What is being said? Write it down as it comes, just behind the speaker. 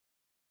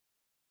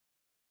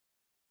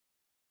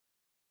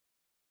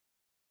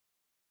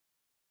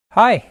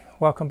Hi,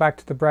 welcome back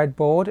to the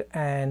breadboard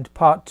and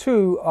part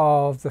 2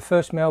 of the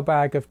first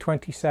mailbag of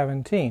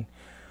 2017.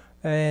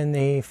 In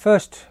the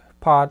first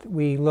part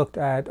we looked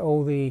at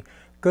all the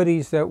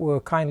goodies that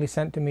were kindly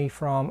sent to me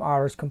from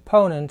Ares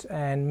Components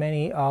and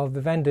many of the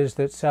vendors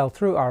that sell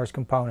through Ares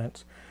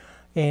Components.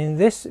 In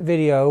this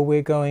video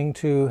we're going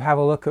to have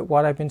a look at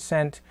what I've been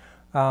sent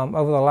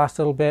over the last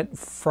little bit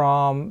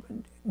from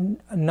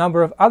a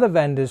number of other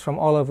vendors from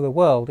all over the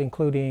world,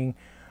 including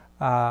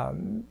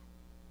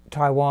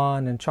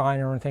Taiwan and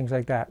China and things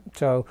like that.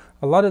 So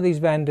a lot of these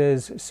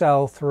vendors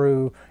sell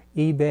through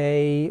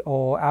eBay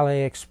or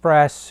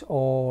AliExpress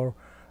or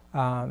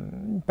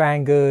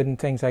Banggood and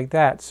things like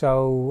that.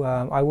 So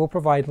I will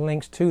provide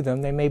links to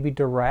them. They may be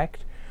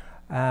direct,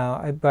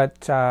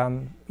 but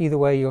either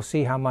way you'll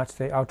see how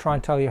much I'll try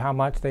and tell you how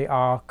much they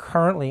are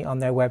currently on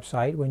their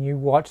website. When you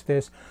watch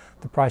this,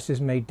 the prices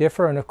may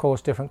differ, and of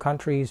course different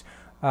countries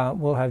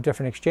will have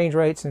different exchange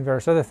rates and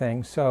various other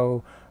things.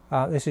 So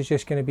this is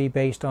just going to be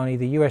based on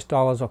either US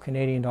dollars or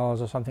Canadian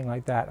dollars or something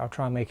like that. I'll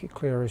try and make it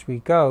clear as we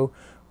go,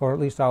 or at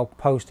least I'll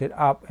post it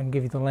up and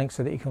give you the link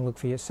so that you can look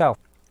for yourself.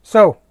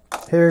 So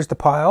here's the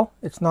pile.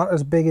 It's not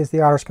as big as the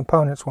Ares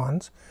Components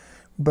ones,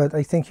 but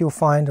I think you'll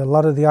find a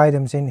lot of the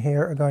items in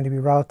here are going to be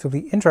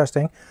relatively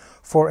interesting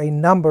for a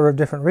number of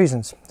different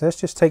reasons. So let's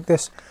just take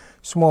this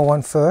small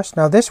one first.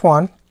 Now this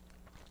one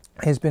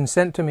has been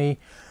sent to me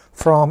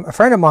from a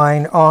friend of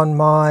mine on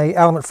my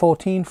Element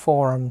 14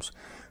 forums.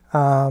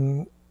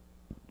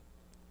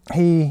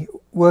 He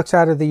works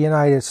out of the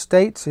United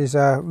States, is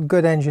a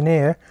good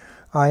engineer.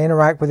 I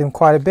interact with him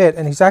quite a bit,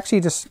 and he's actually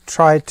just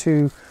tried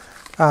to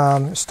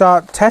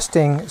start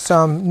testing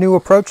some new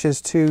approaches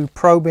to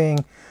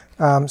probing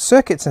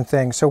circuits and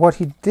things. So what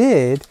he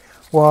did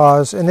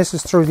was, and this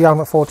is through the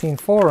Element 14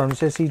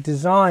 forums, is he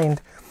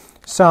designed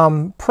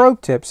some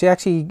probe tips. He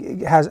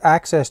actually has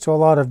access to a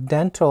lot of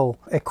dental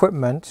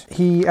equipment.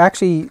 He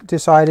actually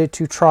decided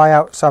to try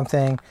out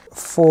something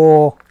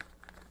for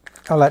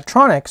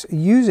electronics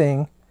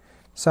using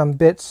some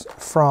bits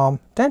from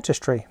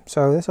dentistry.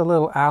 So there's a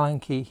little Allen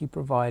key he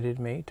provided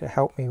me to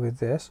help me with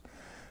this.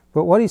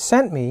 But what he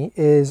sent me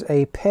is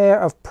a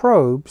pair of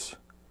probes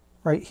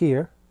right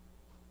here.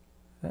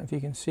 I don't know if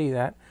you can see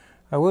that.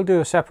 I will do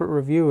a separate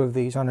review of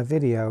these on a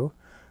video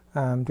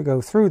to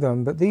go through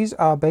them, but these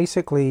are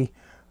basically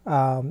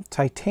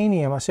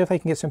titanium. I'll see if I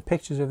can get some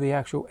pictures of the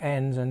actual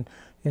ends and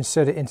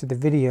insert it into the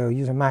video,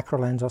 use a macro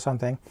lens or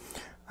something.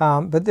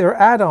 But they're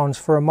add-ons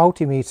for a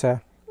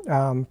multimeter.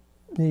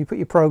 You put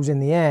your probes in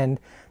the end,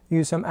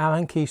 use some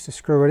Allen keys to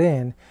screw it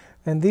in,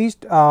 and these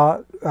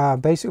are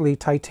basically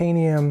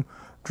titanium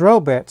drill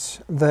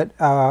bits that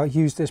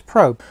use this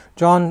probe.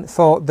 John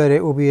thought that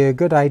it would be a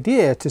good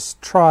idea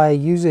to try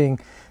using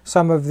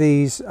some of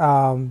these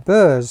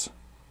burrs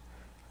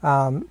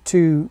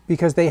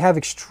because they have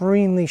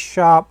extremely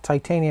sharp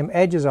titanium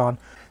edges on.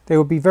 They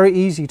would be very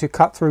easy to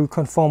cut through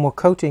conformal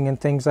coating and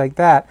things like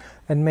that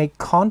and make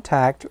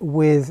contact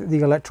with the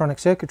electronic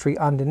circuitry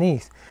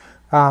underneath.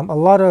 A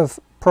lot of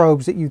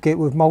probes that you get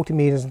with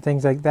multimeters and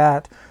things like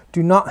that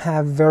do not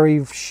have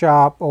very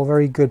sharp or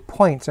very good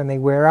points, and they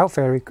wear out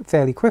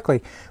fairly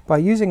quickly. By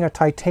using a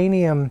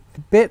titanium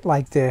bit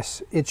like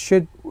this, it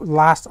should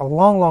last a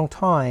long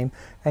time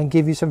and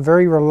give you some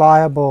very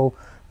reliable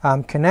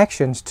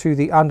connections to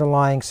the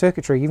underlying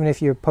circuitry, even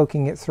if you're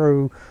poking it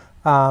through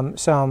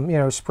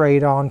some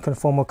sprayed on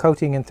conformal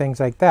coating and things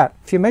like that.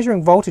 If you're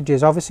measuring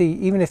voltages, obviously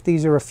even if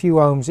these are a few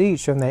ohms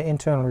each on their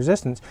internal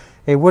resistance,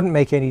 it wouldn't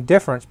make any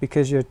difference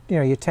because your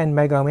 10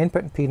 megohm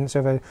input impedance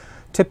of a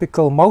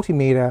typical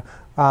multimeter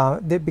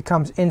that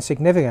becomes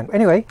insignificant.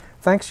 Anyway,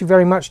 thanks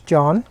very much,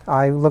 John.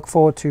 I look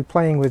forward to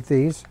playing with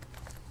these,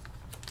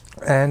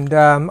 and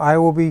I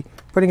will be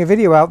putting a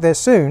video out there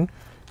soon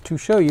to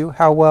show you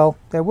how well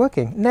they're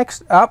working.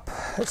 Next up,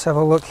 let's have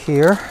a look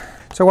here.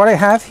 So what I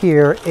have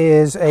here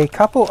is a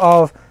couple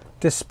of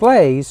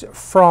displays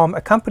from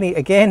a company,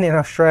 again in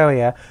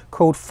Australia,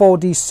 called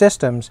 4D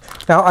Systems.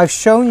 Now I've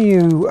shown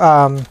you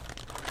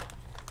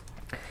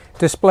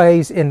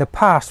displays in the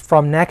past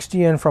from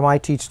Nextion, from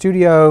iTeach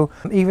Studio,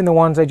 even the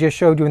ones I just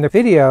showed you in the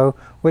video,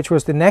 which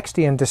was the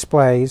Nextion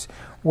displays,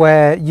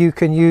 where you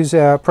can use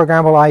a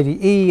programmable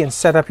IDE and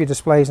set up your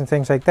displays and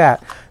things like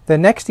that. The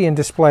Nextion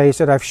displays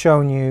that I've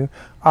shown you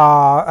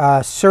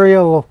are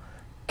serial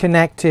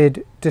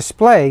connected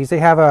displays. They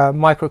have a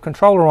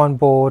microcontroller on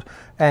board,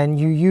 and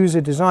you use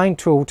a design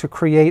tool to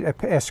create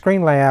a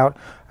screen layout,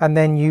 and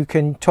then you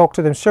can talk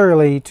to them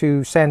serially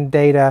to send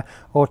data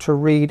or to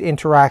read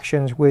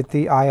interactions with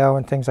the I/O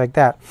and things like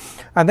that.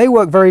 And they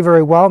work very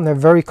well, and they're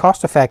very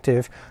cost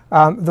effective.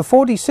 The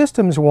 4D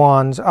Systems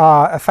ones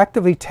are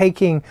effectively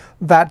taking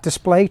that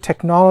display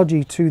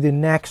technology to the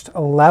next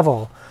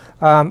level.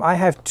 I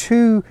have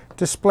two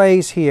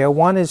displays here.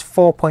 One is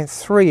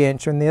 4.3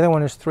 inch and the other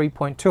one is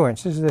 3.2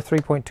 inch. This is the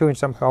 3.2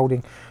 inch I'm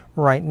holding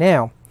right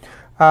now.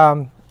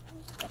 Come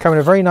in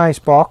a very nice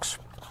box.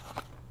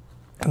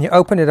 And you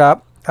open it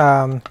up.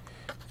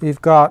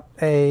 You've got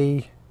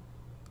a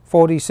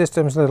 4D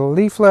Systems little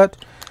leaflet.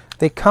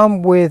 They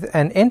come with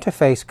an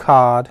interface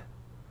card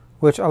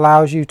which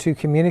allows you to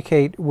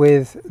communicate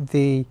with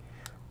the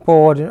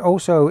board and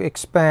also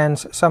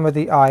expands some of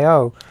the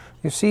I/O.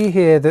 You see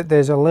here that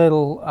there's a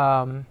little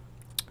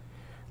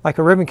like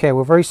a ribbon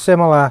cable, very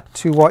similar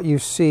to what you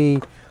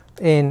see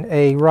in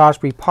a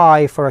Raspberry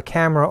Pi for a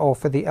camera or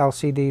for the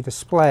LCD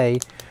display.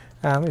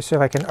 Let me see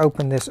if I can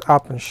open this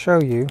up and show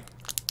you.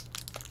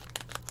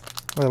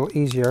 A little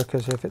easier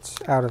because if it's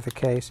out of the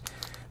case.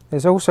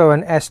 There's also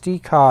an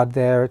SD card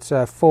there. It's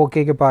a 4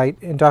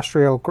 gigabyte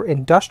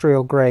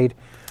industrial grade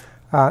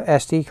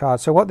SD card.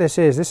 So what this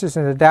is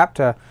an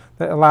adapter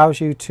that allows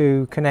you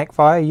to connect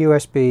via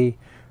USB,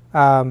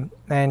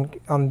 and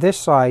on this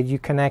side you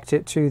connect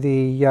it to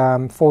the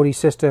 4D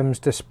Systems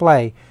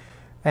display.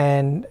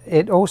 And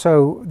it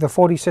also, the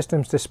 4D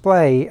Systems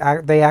display,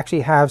 they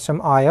actually have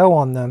some I/O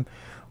on them,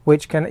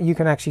 which you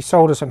can actually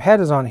solder some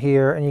headers on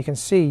here, and you can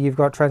see you've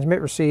got transmit,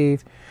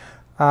 receive,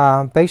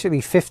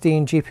 basically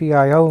 15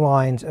 GPIO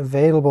lines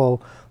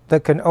available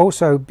that can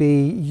also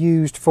be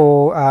used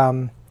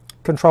for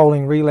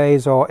controlling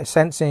relays or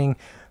sensing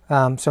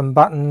some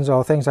buttons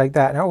or things like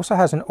that. And it also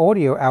has an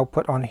audio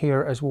output on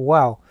here as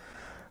well.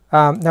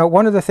 Now,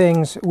 one of the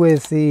things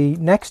with the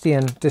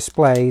Nextion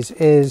displays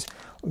is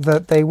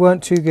that they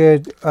weren't too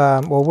good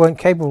or weren't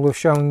capable of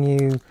showing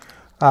you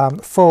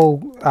full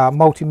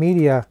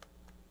multimedia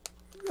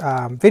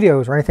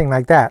videos or anything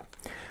like that.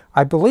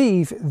 I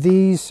believe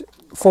these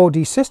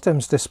 4D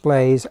Systems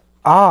displays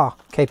are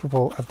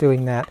capable of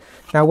doing that.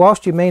 Now,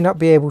 whilst you may not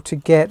be able to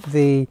get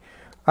the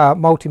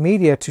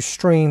multimedia to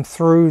stream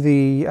through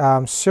the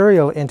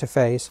serial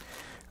interface,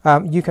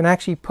 you can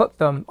actually put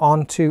them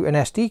onto an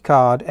SD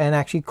card and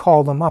actually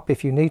call them up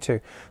if you need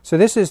to. So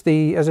this is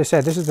the, as I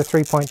said, this is the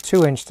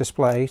 3.2 inch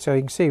display. So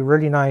you can see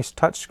really nice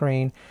touch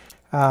screen.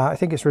 I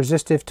think it's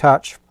resistive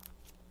touch.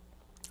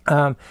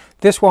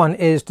 This one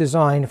is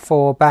designed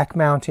for back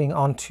mounting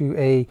onto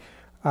a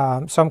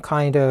some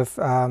kind of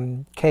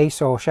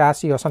case or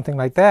chassis or something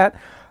like that.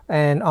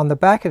 And on the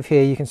back of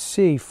here you can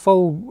see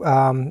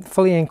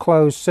fully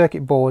enclosed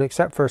circuit board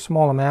except for a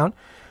small amount.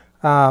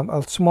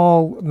 A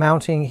small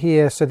mounting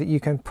here so that you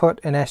can put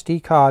an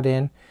SD card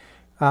in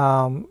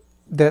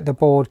that the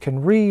board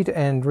can read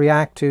and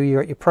react to. You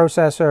got your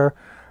processor.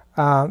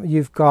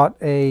 You've got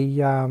a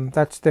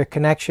that's the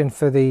connection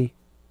for the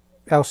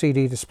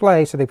LCD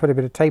display, so they put a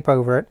bit of tape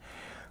over it.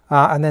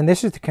 And then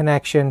this is the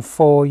connection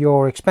for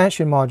your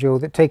expansion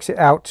module that takes it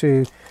out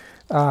to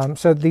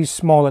so these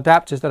small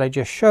adapters that I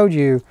just showed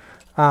you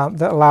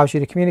that allows you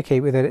to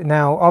communicate with it.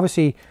 Now,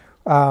 obviously,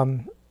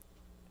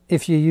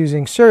 if you're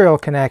using serial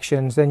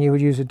connections, then you would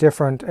use a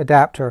different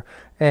adapter.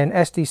 And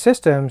SD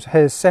Systems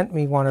has sent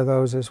me one of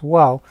those as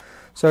well.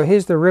 So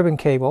here's the ribbon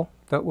cable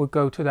that would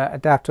go to that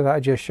adapter that I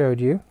just showed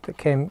you that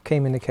came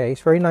in the case.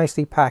 Very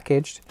nicely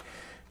packaged.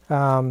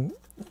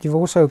 You've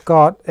also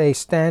got a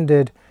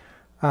standard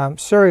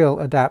serial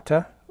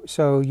adapter.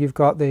 So you've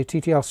got the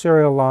TTL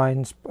serial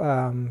lines,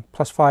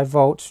 plus 5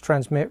 volts,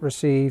 transmit,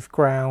 receive,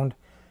 ground,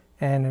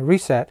 and a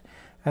reset.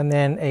 And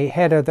then a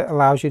header that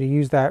allows you to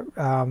use that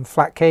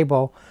flat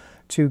cable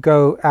to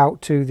go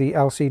out to the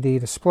LCD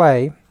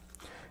display.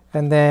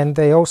 And then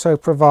they also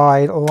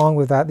provide, along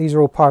with that, these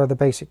are all part of the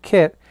basic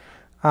kit.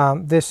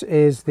 This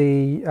is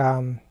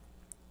the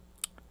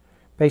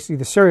basically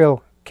the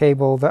serial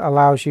cable that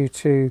allows you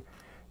to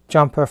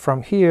jumper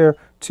from here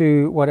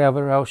to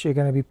whatever else you're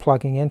going to be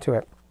plugging into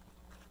it.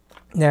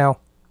 Now,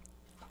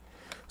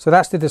 so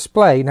that's the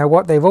display. Now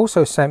what they've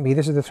also sent me,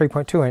 this is the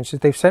 3.2 inch, is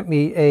they've sent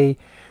me a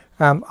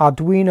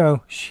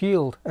Arduino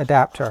Shield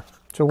adapter.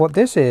 So what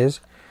this is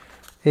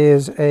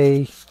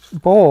a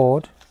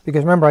board,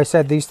 because remember I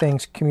said these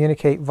things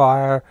communicate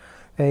via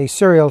a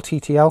serial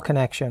TTL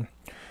connection.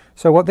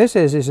 So what this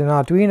is an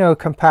Arduino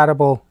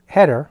compatible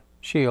header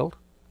shield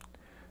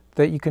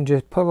that you can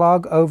just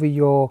plug over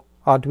your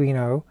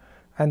Arduino,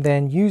 and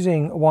then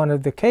using one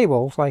of the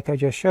cables like I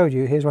just showed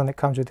you, here's one that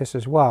comes with this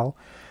as well,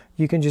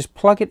 you can just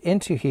plug it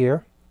into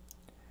here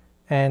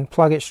and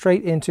plug it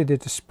straight into the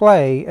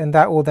display, and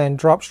that will then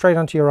drop straight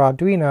onto your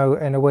Arduino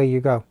and away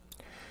you go.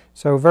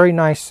 So very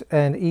nice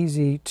and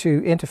easy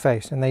to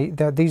interface, and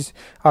these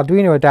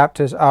Arduino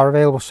adapters are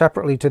available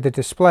separately to the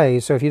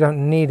displays, so if you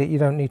don't need it, you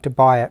don't need to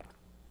buy it.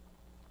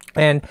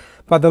 And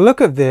by the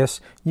look of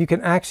this, you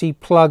can actually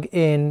plug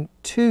in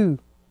 2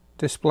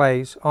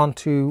 displays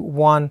onto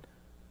one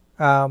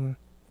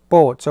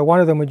board. So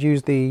one of them would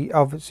use the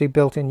obviously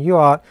built-in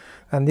UART,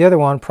 and the other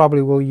one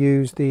probably will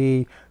use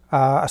the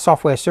a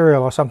software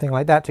serial or something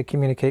like that to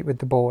communicate with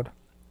the board.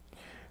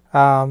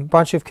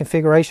 Bunch of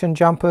configuration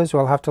jumpers.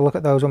 We'll have to look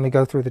at those when we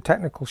go through the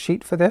technical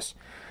sheet for this.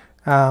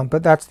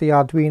 But that's the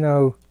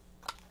Arduino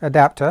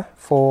adapter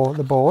for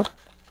the board,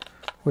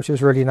 which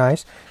is really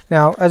nice.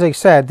 Now, as I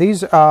said,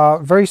 these are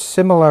very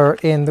similar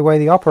in the way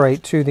they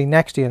operate to the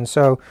Nextion.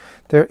 So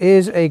there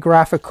is a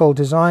graphical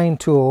design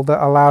tool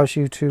that allows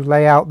you to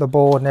lay out the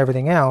board and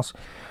everything else.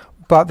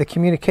 But the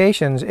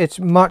communications, it's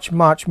much,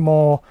 much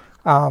more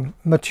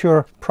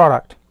mature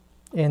product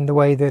in the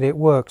way that it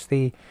works.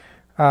 The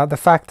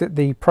fact that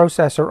the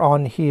processor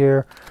on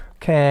here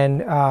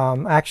can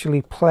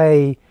actually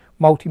play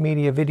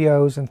multimedia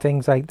videos and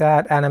things like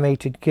that,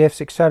 animated GIFs,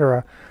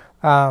 etc.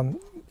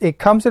 It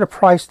comes at a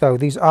price though.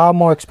 These are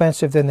more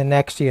expensive than the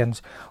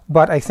Nextions,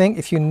 but I think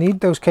if you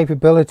need those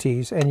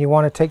capabilities and you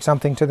want to take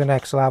something to the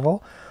next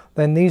level,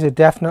 then these are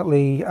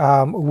definitely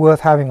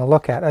worth having a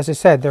look at. As I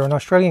said, they're an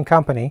Australian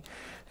company,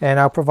 and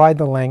I'll provide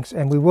the links,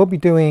 and we will be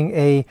doing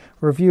a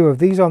review of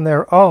these on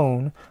their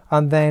own.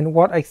 And then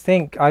what I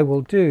think I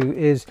will do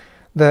is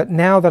that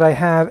now that I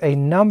have a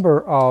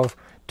number of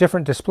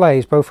different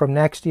displays, both from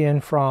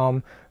Nextion,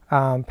 from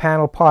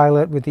Panel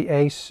Pilot with the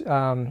Ace,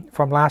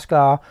 from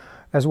Lascar,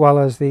 as well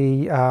as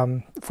the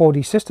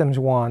 4D Systems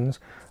ones,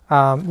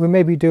 we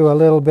maybe do a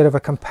little bit of a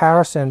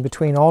comparison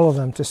between all of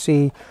them to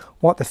see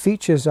what the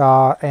features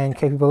are and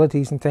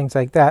capabilities and things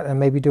like that, and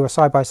maybe do a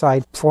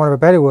side-by-side, for want of a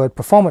better word,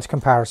 performance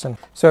comparison.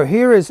 So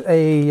here is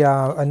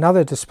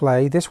another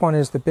display. This one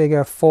is the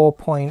bigger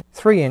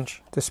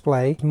 4.3-inch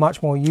display,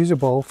 much more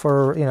usable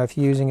for, if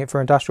you're using it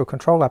for industrial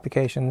control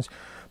applications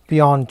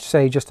beyond,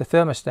 say, just a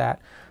thermostat.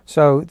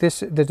 So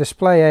the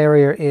display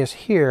area is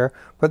here,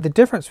 but the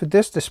difference with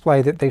this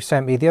display that they've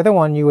sent me, the other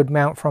one you would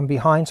mount from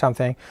behind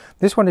something,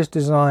 this one is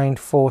designed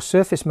for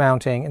surface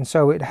mounting, and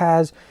so it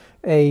has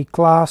a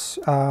glass,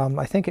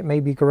 I think it may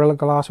be Gorilla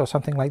Glass or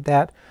something like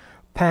that,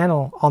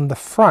 panel on the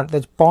front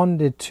that's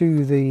bonded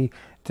to the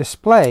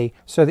display,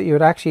 so that you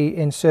would actually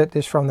insert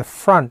this from the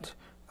front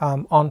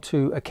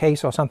onto a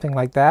case or something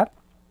like that.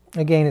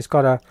 Again, it's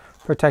got a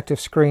protective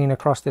screen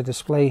across the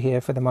display here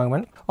for the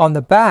moment. On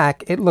the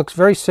back, it looks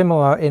very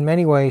similar in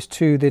many ways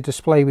to the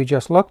display we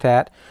just looked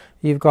at.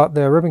 You've got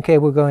the ribbon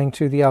cable going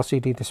to the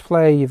LCD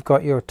display, you've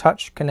got your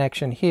touch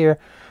connection here,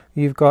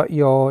 you've got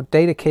your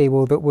data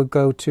cable that would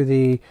go to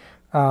the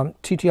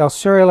TTL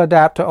serial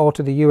adapter or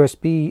to the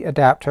USB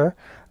adapter,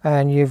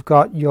 and you've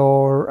got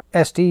your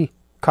SD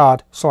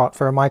card slot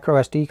for a micro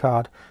SD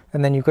card,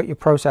 and then you've got your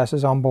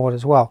processors on board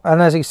as well.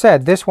 And as I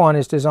said, this one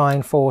is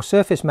designed for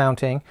surface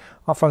mounting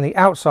from the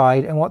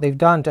outside, and what they've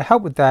done to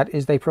help with that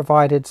is they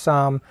provided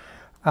some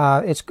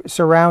it's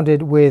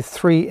surrounded with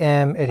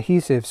 3M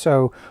adhesive,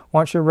 so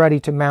once you're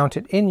ready to mount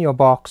it in your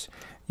box,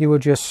 you will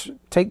just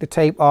take the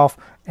tape off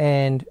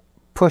and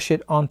push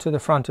it onto the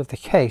front of the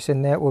case,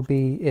 and that will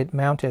be it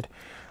mounted.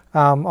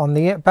 On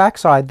the back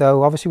side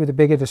though, obviously with a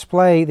bigger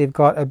display, they've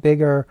got a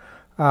bigger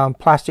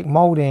plastic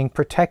molding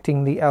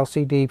protecting the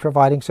LCD,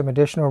 providing some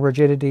additional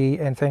rigidity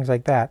and things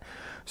like that.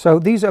 So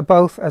these are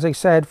both, as I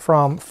said,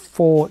 from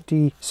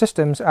 4D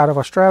Systems out of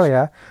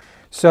Australia.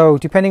 So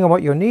depending on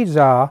what your needs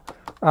are,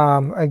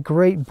 a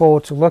great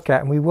board to look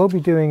at, and we will be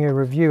doing a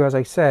review, as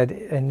I said,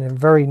 in the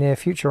very near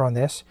future on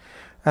this.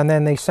 And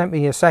then they sent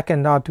me a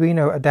second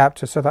Arduino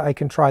adapter so that I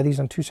can try these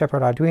on two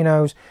separate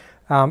Arduinos.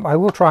 I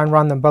will try and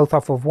run them both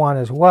off of one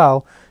as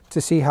well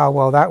to see how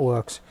well that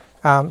works.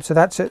 So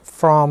that's it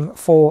from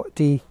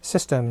 4D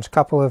Systems. A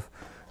couple of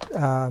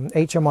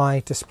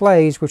HMI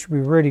displays, which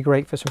would be really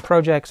great for some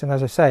projects. And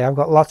as I say, I've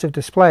got lots of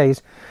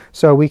displays,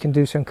 so we can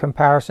do some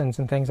comparisons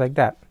and things like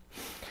that.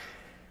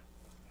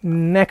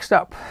 Next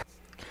up.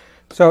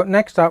 So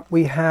next up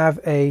we have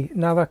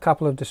another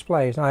couple of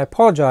displays. Now I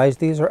apologize,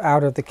 these are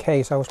out of the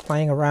case. I was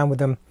playing around with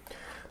them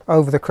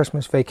over the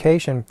Christmas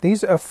vacation.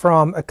 These are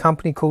from a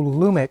company called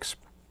Lumix.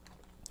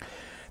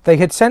 They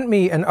had sent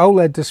me an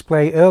OLED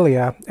display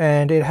earlier,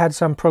 and it had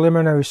some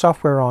preliminary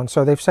software on,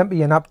 so they've sent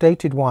me an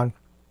updated one.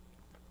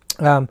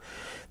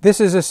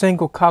 This is a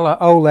single color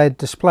OLED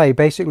display.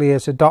 Basically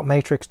it's a dot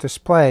matrix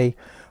display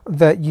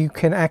that you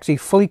can actually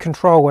fully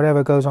control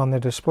whatever goes on the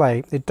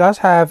display. It does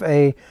have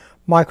a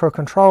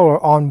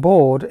microcontroller on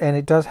board, and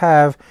it does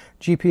have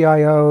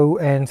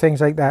GPIO and things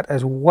like that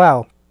as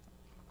well.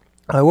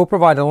 I will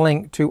provide a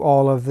link to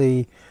all of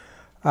the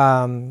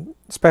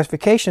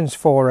specifications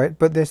for it,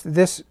 but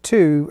this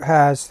too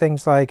has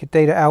things like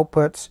data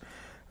outputs,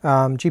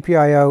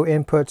 GPIO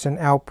inputs and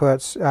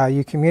outputs.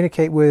 You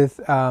communicate with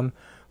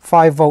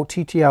 5-volt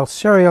TTL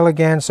serial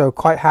again, so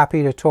quite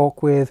happy to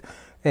talk with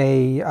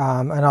an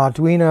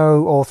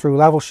Arduino or through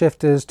level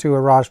shifters to a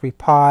Raspberry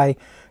Pi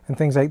and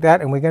things like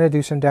that. And we're going to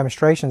do some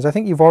demonstrations. I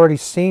think you've already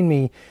seen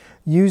me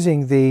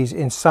using these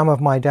in some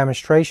of my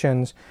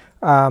demonstrations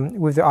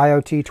with the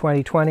IoT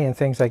 2020 and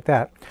things like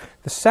that.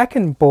 The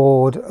second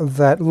board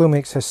that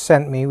Lumix has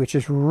sent me, which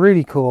is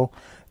really cool,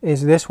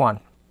 is this one.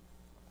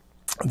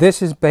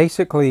 This is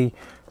basically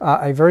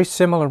a very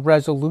similar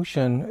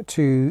resolution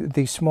to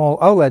the small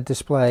OLED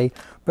display,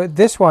 but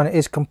this one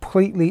is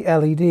completely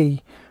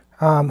LED.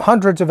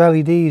 Hundreds of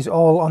LEDs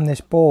all on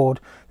this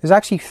board. There's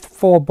actually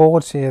 4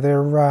 boards here.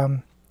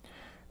 They're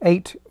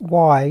 8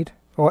 wide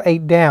or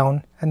 8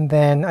 down, and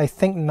then I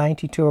think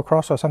 92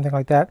 across or something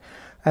like that.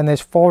 And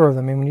there's 4 of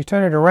them. And when you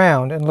turn it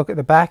around and look at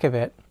the back of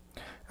it,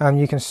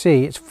 you can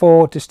see it's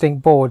 4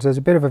 distinct boards. There's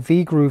a bit of a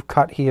V-groove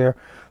cut here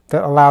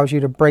that allows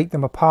you to break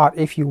them apart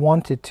if you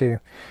wanted to.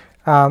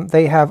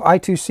 They have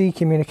I2C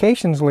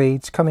communications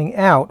leads coming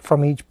out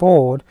from each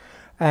board,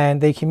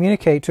 and they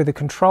communicate to the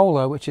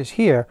controller, which is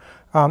here.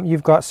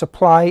 You've got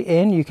supply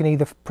in. You can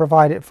either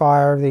provide it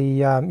via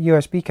the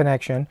USB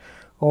connection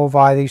or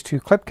via these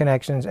 2 clip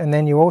connections, and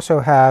then you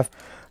also have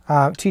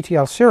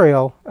TTL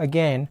serial,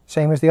 again,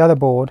 same as the other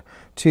board,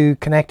 to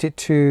connect it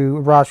to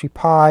a Raspberry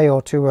Pi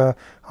or to a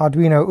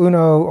Arduino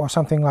Uno or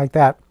something like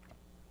that.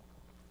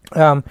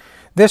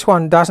 This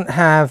one doesn't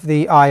have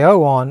the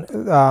I/O on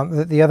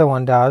that the other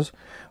one does,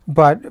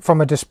 but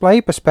from a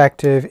display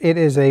perspective, it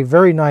is a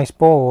very nice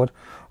board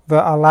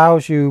that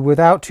allows you,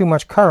 without too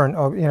much current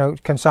or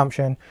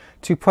consumption,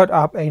 to put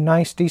up a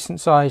nice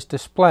decent sized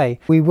display.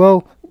 We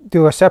will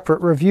do a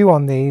separate review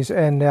on these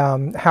and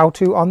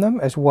how-to on them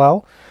as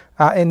well.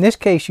 In this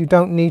case, you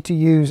don't need to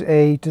use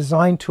a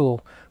design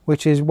tool,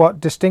 which is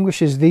what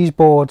distinguishes these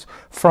boards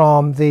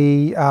from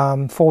the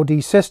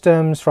 4D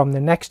systems, from the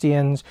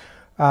Nextians,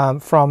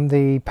 from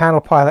the Panel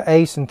Pilot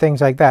Ace and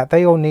things like that.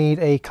 They all need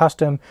a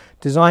custom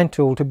design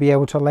tool to be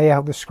able to lay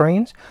out the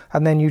screens,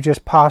 and then you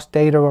just pass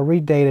data or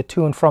read data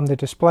to and from the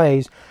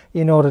displays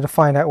in order to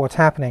find out what's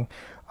happening.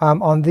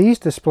 On these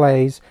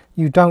displays,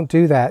 you don't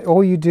do that.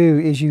 All you do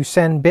is you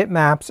send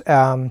bitmaps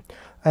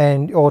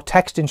or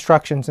text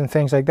instructions and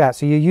things like that.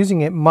 So you're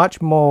using it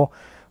much more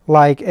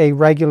like a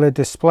regular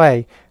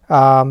display,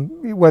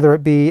 whether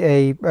it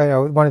be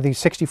one of these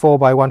 64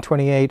 by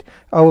 128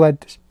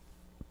 OLED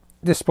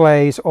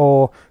displays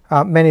or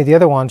many of the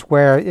other ones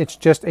where it's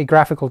just a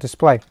graphical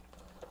display.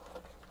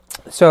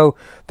 So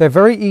they're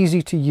very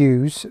easy to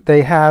use.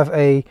 They have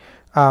a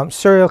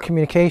serial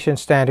communication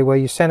standard where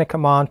you send a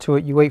command to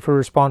it, you wait for a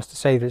response to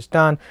say that it's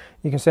done,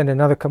 you can send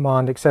another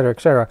command, etc.,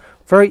 etc.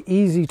 Very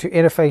easy to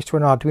interface to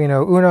an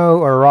Arduino Uno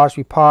or a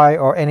Raspberry Pi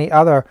or any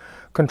other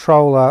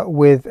controller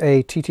with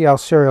a TTL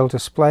serial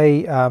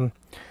display,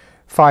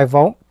 5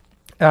 volt.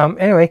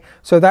 Anyway,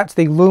 so that's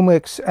the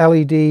Lumix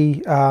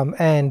LED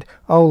and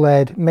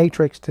OLED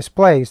matrix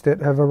displays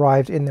that have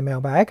arrived in the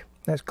mailbag.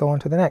 Let's go on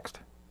to the next.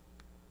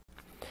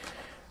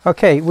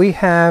 Okay, we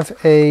have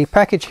a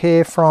package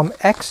here from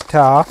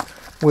Xtar,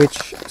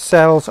 which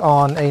sells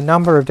on a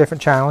number of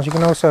different channels. You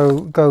can also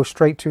go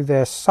straight to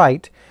their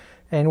site.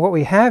 And what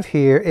we have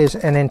here is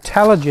an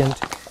intelligent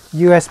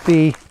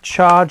USB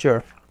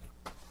charger.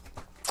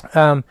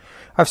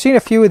 I've seen a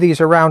few of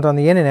these around on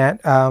the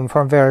internet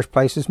from various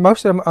places.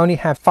 Most of them only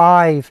have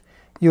 5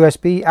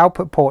 USB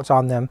output ports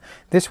on them.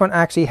 This one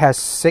actually has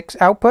 6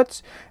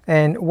 outputs,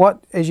 and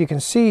what, as you can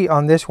see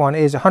on this one,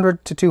 is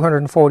 100 to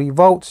 240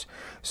 volts.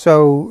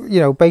 So,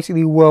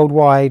 basically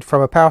worldwide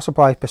from a power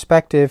supply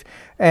perspective,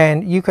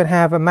 and you can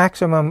have a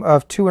maximum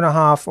of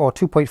 2.5 or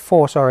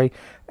 2.4,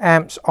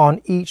 amps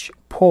on each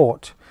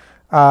port.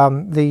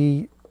 So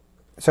the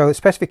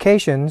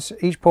specifications,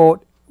 each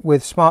port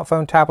with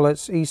smartphone,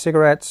 tablets,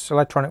 e-cigarettes,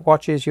 electronic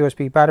watches,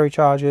 USB battery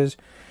chargers,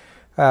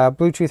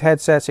 Bluetooth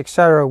headsets,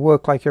 etc.,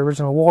 work like your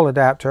original wall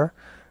adapter.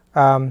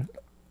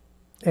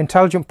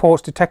 Intelligent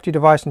ports detect your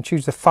device and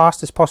choose the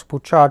fastest possible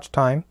charge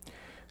time,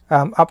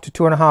 up to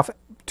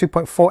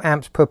 2.4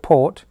 amps per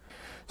port.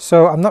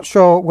 So I'm not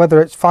sure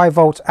whether it's 5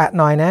 volts at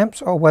 9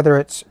 amps or whether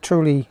it's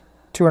truly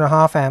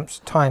 2.5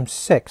 amps times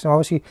 6. Now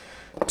obviously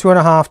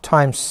 2.5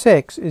 times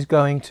 6 is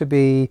going to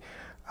be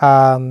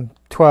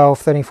 12,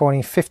 13,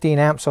 14, 15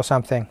 amps or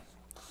something,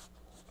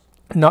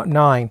 not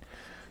 9.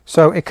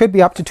 So it could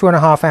be up to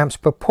 2.5 amps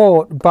per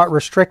port, but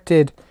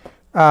restricted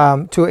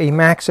to a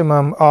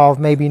maximum of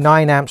maybe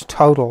 9 amps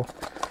total.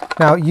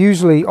 Now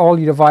usually all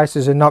your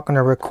devices are not going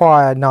to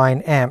require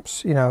 9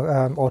 amps,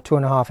 or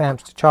 2.5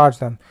 amps to charge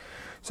them.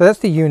 So that's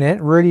the unit,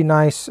 really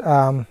nice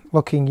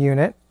looking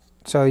unit.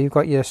 So you've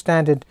got your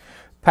standard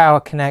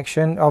power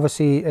connection.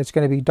 Obviously it's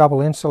going to be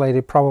double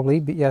insulated probably,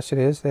 but yes it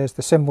is. There's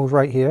the symbols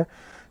right here.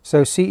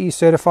 So CE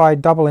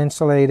certified, double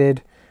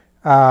insulated,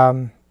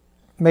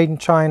 made in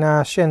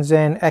China,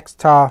 Shenzhen,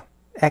 Xtar,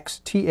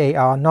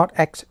 XTAR, not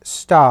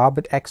X-Star,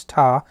 but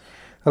Xtar,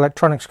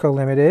 Electronics Co.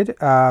 Limited.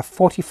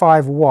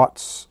 45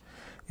 watts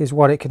is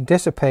what it can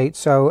dissipate.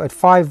 So at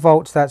 5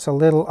 volts, that's a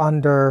little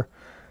under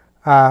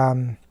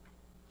times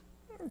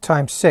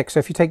 6. So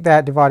if you take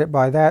that, divide it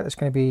by that, it's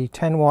going to be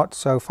 10 watts,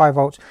 so 5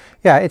 volts.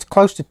 Yeah, it's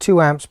close to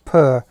 2 amps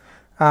per.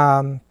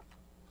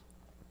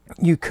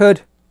 You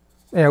could,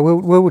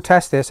 we'll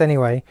test this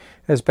anyway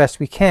as best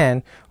we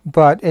can,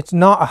 but it's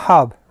not a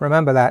hub.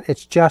 Remember that.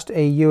 It's just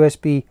a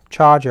USB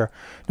charger.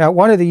 Now,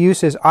 one of the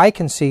uses I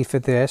can see for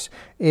this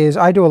is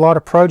I do a lot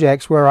of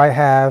projects where I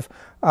have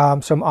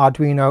some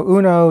Arduino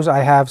Unos,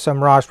 I have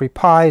some Raspberry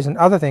Pis and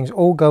other things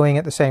all going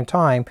at the same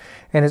time,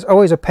 and it's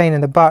always a pain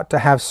in the butt to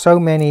have so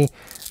many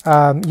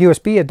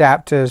USB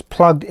adapters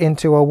plugged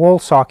into a wall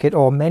socket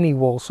or many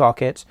wall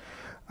sockets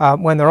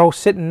when they're all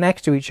sitting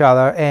next to each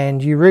other,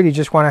 and you really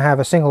just want to have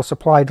a single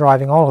supply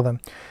driving all of them.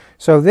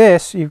 So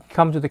this, you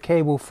come to the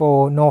cable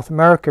for North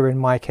America in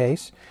my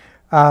case,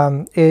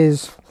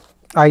 is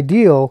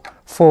ideal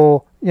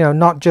for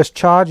not just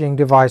charging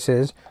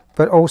devices,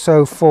 but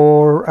also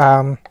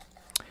for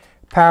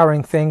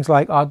powering things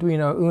like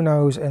Arduino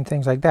Unos and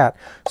things like that.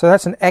 So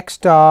that's an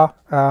Xtar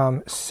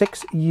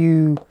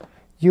 6U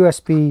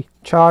USB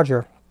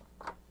charger.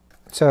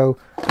 So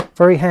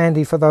very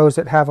handy for those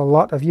that have a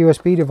lot of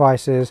USB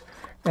devices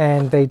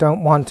and they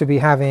don't want to be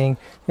having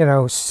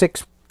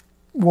 6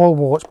 wall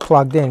warts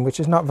plugged in, which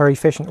is not a very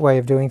efficient way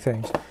of doing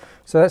things.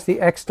 So that's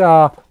the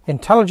X-Star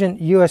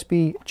Intelligent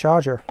USB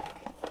Charger.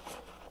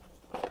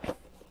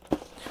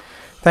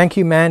 Thank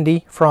you,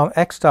 Mandy from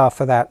X-Star,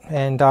 for that,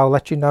 and I'll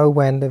let you know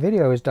when the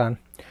video is done.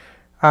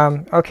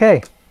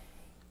 Okay.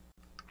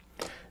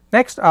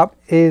 Next up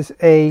is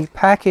a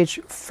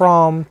package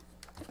from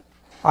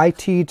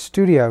IT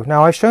Studio.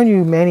 Now, I've shown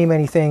you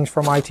many things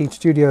from IT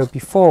Studio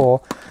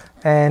before,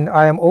 and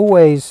I am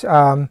always,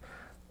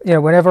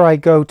 whenever I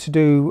go to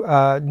do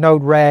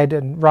Node-RED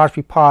and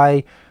Raspberry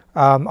Pi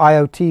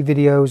IoT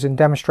videos and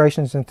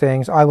demonstrations and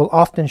things, I will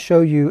often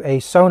show you a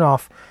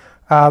Sonoff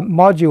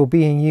module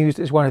being used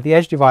as one of the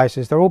edge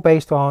devices. They're all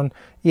based on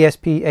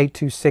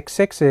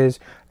ESP8266s,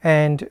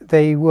 and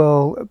they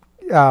will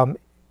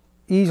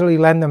easily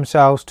lend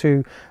themselves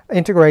to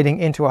integrating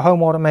into a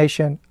home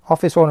automation,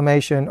 office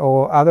automation,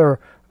 or other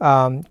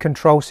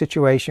control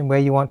situation where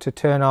you want to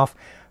turn off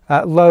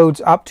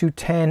loads up to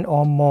 10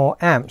 or more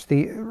amps.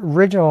 The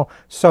original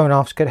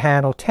Sonoffs could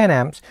handle 10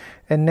 amps,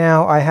 and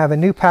now I have a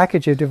new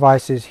package of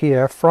devices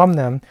here from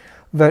them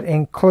that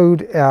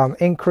include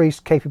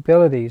increased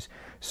capabilities.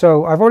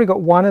 So I've already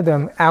got one of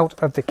them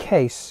out of the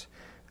case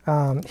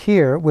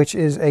here, which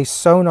is a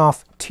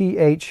Sonoff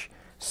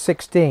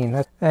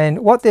TH16. And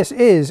what this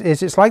is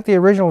it's like the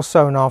original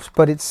Sonoffs,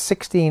 but it's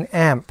 16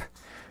 amp.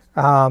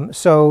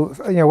 So,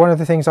 one of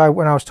the things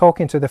when I was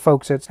talking to the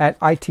folks at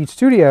IT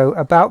Studio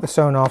about the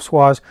Sonoffs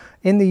was,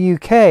 in the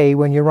UK,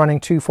 when you're running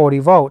 240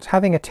 volts,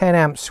 having a 10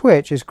 amp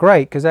switch is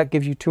great because that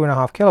gives you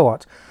 2.5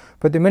 kilowatts.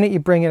 But the minute you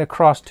bring it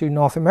across to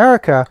North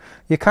America,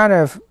 you're kind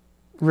of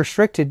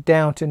restricted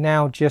down to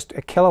now just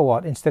a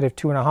kilowatt instead of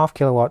 2.5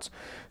 kilowatts.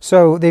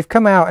 So they've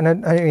come out,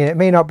 and I mean, it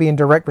may not be in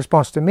direct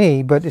response to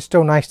me, but it's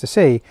still nice to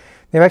see.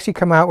 They've actually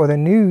come out with a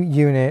new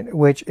unit,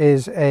 which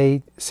is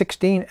a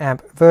 16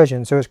 amp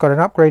version. So it's got an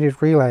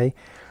upgraded relay.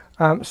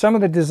 Some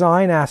of the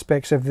design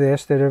aspects of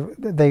this that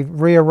they've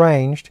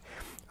rearranged.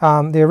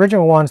 The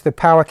original ones, the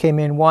power came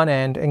in one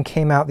end and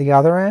came out the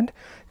other end.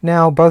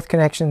 Now both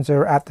connections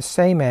are at the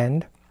same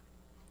end.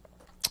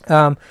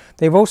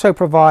 They've also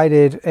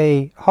provided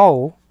a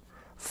hole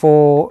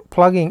for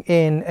plugging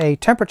in a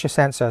temperature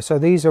sensor. So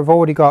these have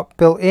already got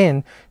built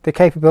in the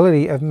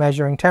capability of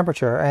measuring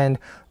temperature, and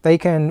they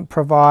can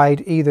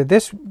provide either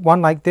this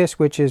one like this,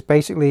 which is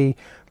basically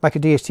like a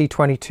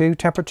DST22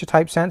 temperature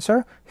type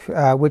sensor,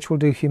 which will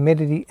do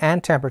humidity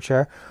and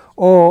temperature,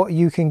 or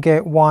you can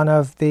get one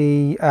of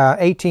the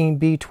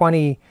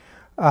 18B20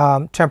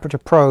 temperature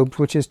probes,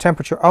 which is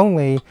temperature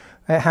only.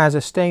 It has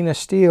a stainless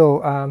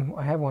steel,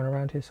 I have one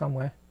around here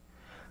somewhere.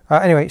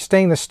 Anyway,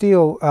 stainless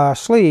steel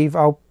sleeve.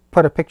 I'll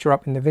put a picture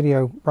up in the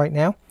video right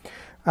now,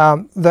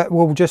 that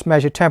will just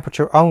measure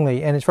temperature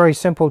only, and it's very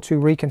simple to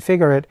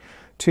reconfigure it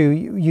to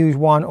use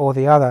one or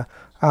the other.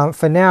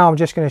 For now, I'm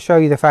just going to show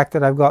you the fact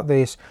that I've got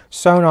this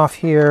Sonoff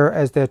here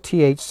as the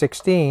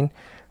TH16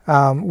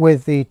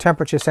 with the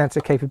temperature sensor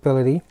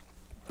capability.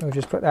 I'll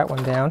just put that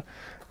one down.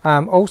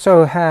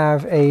 Also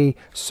have a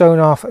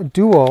Sonoff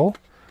Dual,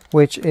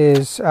 which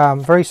is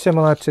very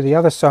similar to the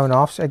other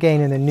Sonoffs,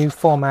 again in the new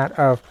format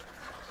of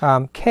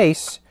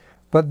case,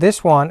 but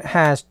this one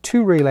has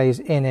two relays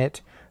in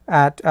it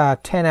at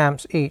 10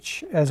 amps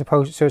each, as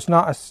opposed to, so it's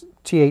not a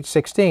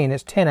TH16,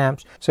 it's 10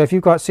 amps. So if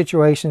you've got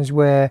situations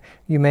where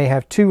you may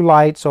have two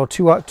lights or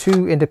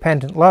two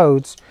independent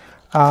loads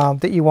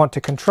that you want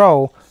to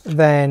control,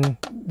 then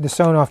the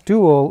Sonoff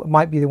Dual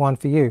might be the one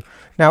for you.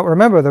 Now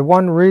remember, the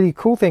one really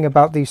cool thing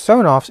about these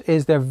Sonoffs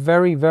is they're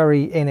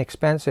very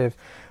inexpensive.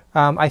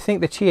 I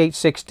think the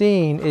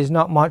TH16 is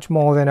not much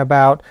more than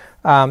about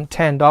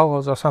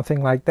 $10 or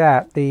something like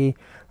that. The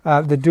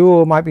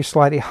Dual might be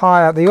slightly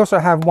higher. They also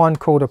have one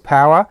called a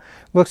Power.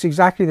 Looks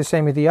exactly the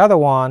same as the other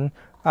one,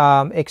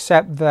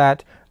 except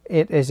that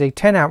it is a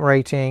 10 amp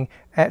rating,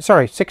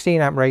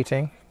 16 amp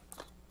rating,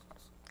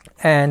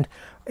 and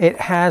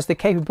it has the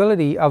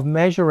capability of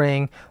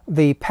measuring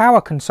the power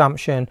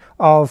consumption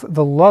of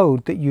the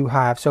load that you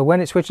have. So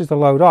when it switches the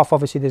load off,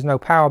 obviously there's no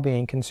power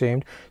being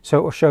consumed, so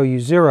it will show you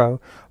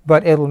 0,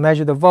 but it'll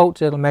measure the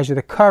volts, it'll measure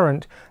the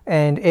current,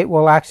 and it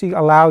will actually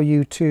allow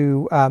you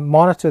to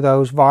monitor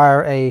those via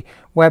a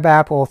web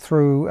app or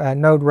through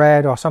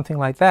Node-RED or something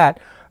like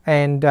that,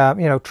 and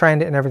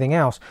trend it and everything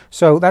else.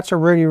 So that's a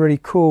really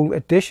cool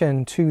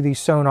addition to the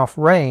Sonoff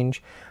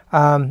range.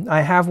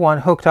 I have one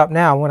hooked up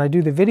now. When I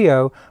do the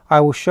video,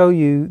 I will show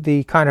you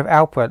the kind of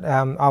output.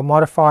 I'll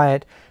modify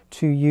it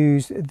to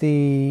use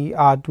the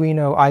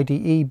Arduino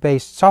IDE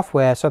based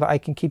software so that I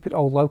can keep it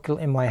all local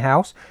in my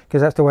house,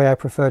 because that's the way I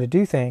prefer to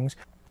do things.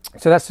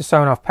 So that's the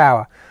Sonoff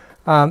Power.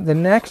 The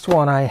next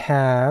one I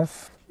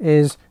have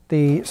is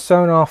the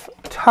Sonoff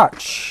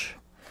Touch.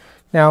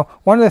 Now,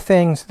 one of the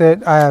things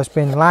that has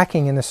been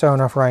lacking in the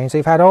Sonoff range,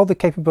 they've had all the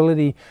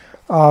capability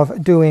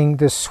of doing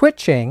the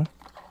switching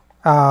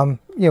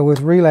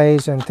with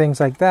relays and things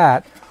like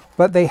that,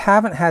 but they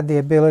haven't had the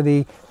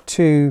ability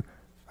to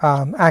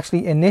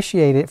actually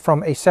initiate it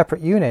from a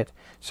separate unit.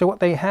 So what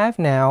they have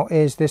now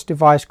is this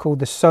device called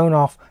the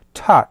Sonoff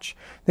Touch.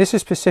 This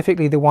is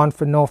specifically the one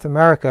for North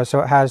America, so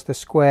it has the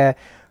square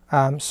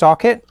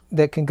socket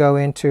that can go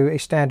into a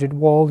standard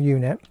wall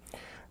unit.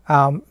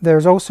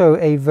 There's also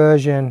a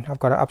version, I've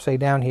got it upside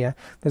down here,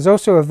 there's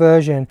also a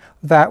version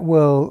that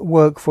will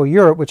work for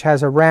Europe, which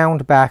has a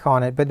round back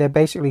on it, but they're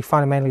basically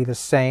fundamentally the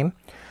same.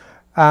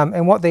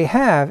 And what they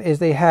have is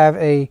they have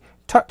a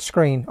touch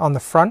screen on the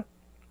front.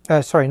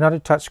 Sorry, not a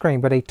touch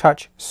screen, but a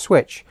touch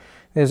switch.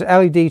 There's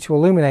LED to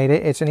illuminate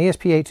it. It's an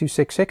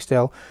ESP8266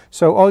 still.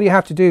 So all you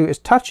have to do is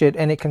touch it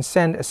and it can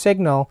send a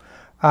signal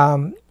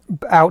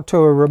out to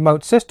a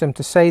remote system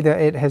to say that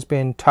it has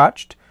been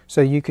touched. So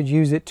you could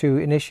use it to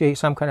initiate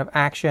some kind of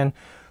action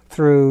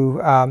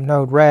through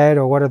Node-RED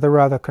or whatever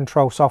other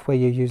control software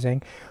you're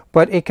using.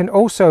 But it can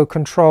also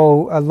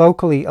control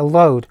locally a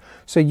load.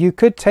 So you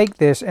could take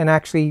this and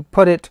actually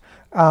put it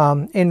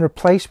in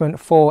replacement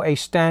for a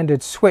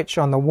standard switch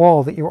on the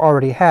wall that you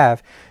already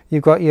have.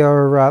 You've got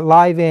your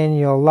live in,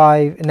 your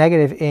live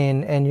negative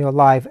in, and your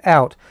live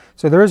out.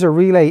 So there is a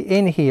relay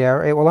in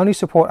here. It will only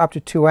support up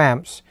to 2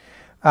 amps.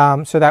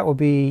 So that will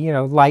be, you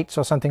know, lights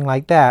or something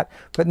like that.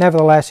 But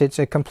nevertheless, it's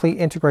a complete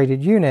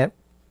integrated unit.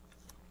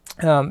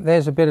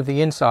 There's a bit of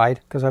the inside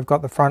because I've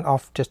got the front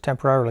off just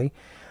temporarily.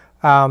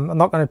 I'm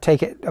not going to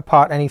take it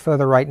apart any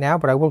further right now,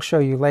 but I will show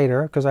you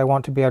later because I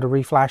want to be able to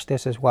reflash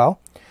this as well.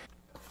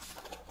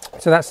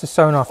 So that's the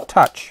Sonoff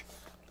Touch.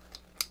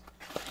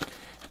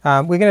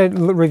 We're going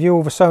to review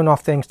all the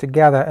Sonoff things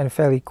together and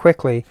fairly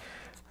quickly.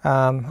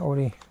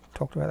 Already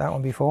talked about that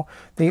one before.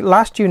 The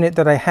last unit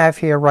that I have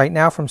here right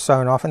now from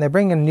Sonoff, and they're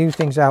bringing new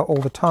things out all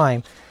the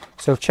time,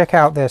 so check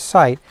out their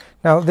site.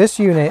 Now this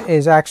unit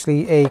is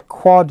actually a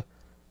quad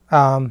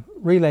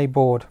relay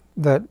board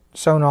that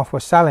Sonoff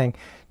was selling.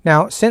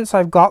 Now since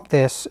I've got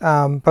this,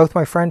 both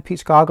my friend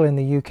Pete Scargill in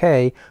the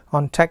UK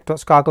on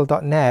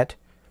tech.scargill.net,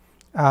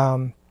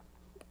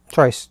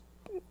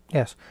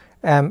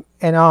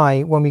 and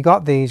I, when we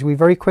got these, we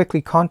very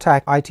quickly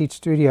contacted IT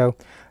Studio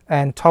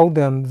and told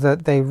them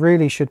that they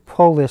really should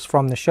pull this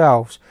from the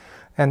shelves.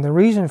 And the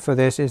reason for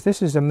this is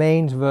the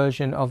mains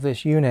version of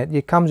this unit.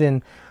 It comes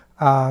in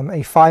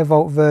a 5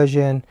 volt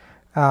version,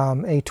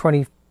 a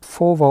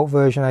 24 volt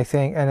version, I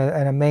think,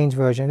 and a mains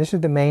version. This is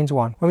the mains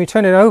one. When we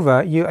turn it over,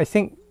 I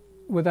think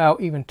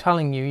without even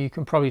telling you, you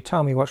can probably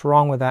tell me what's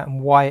wrong with that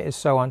and why it is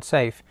so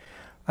unsafe.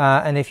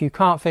 And if you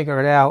can't figure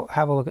it out,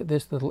 have a look at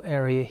this little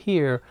area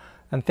here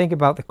and think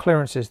about the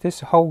clearances.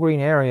 This whole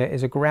green area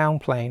is a ground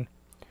plane,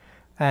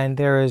 and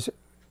there is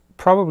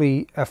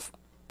probably a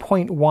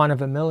 0.1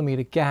 of a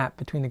millimeter gap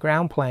between the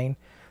ground plane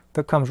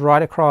that comes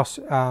right across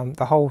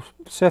the whole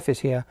surface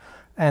here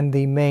and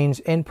the mains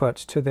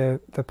inputs to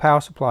the power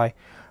supply,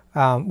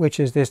 which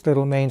is this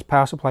little mains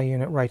power supply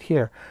unit right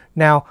here.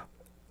 Now,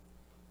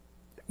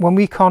 when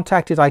we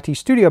contacted IT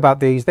Studio about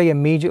these, they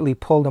immediately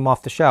pulled them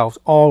off the shelves,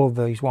 all of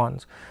these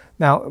ones.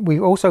 Now, we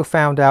also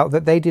found out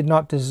that they did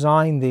not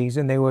design these,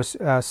 and they were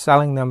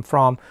selling them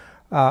from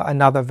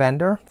another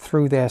vendor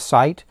through their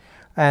site.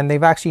 And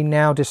they've actually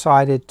now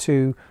decided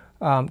to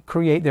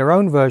create their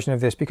own version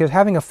of this, because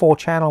having a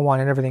 4-channel one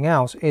and everything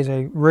else is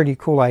a really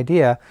cool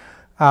idea.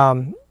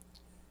 But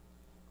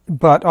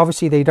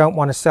obviously they don't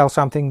want to sell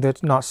something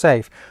that's not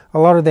safe. A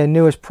lot of their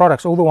newest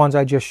products, all the ones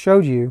I just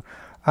showed you,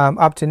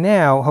 up to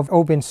now have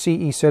all been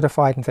CE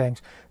certified and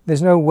things.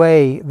 There's no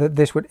way that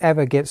this would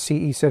ever get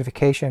CE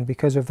certification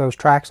because of those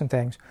tracks and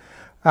things.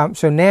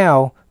 So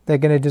now they're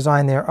going to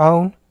design their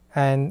own,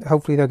 and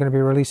hopefully they're going to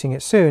be releasing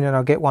it soon, and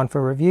I'll get one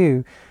for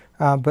review.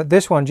 But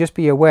this one, just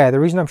be aware, the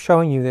reason I'm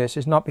showing you this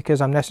is not because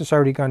I'm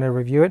necessarily going to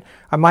review it.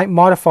 I might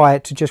modify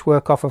it to just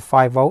work off of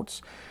 5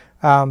 volts,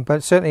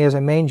 but certainly as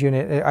a mains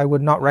unit, I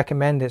would not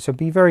recommend it. So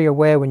be very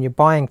aware when you're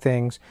buying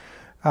things.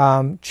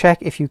 Check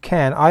if you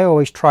can. I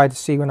always try to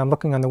see when I'm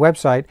looking on the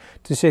website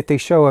to see if they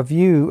show a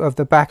view of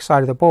the back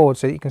side of the board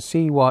so that you can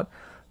see what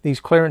these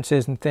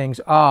clearances and things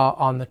are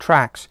on the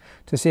tracks,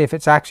 to see if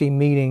it's actually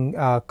meeting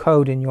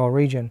code in your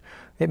region.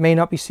 It may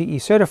not be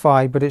CE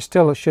certified, but it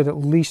should at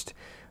least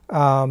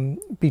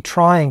be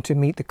trying to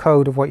meet the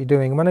code of what you're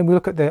doing. And when we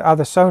look at the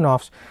other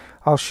Sonoffs,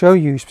 I'll show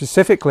you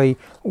specifically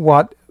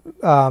what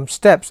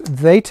steps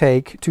they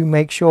take to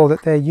make sure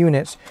that their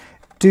units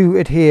do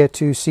adhere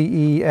to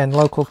CE and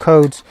local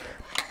codes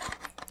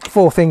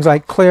for things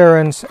like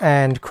clearance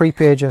and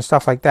creepage and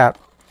stuff like that.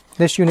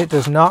 This unit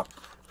does not,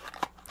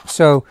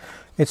 so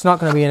it's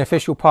not going to be an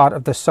official part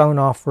of the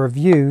Sonoff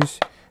reviews.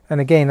 And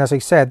again, as I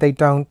said, they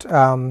don't,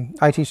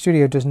 IT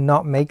Studio does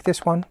not make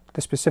this one, the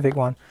specific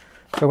one.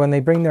 So when they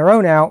bring their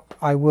own out,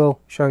 I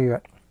will show you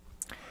it.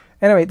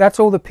 Anyway, that's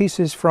all the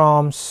pieces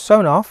from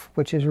Sonoff,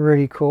 which is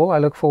really cool. I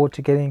look forward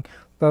to getting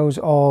those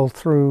all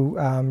through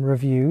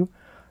review,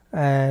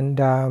 and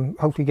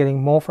hopefully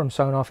getting more from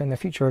Sonoff in the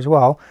future as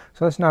well.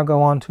 So let's now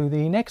go on to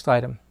the next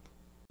item.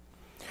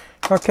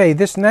 Okay,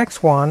 this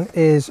next one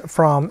is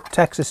from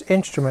Texas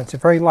Instruments, a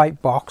very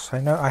light box.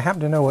 I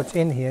happen to know what's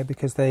in here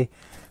because they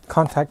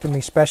contacted me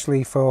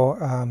specially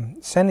for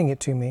sending it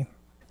to me.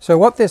 So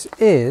what this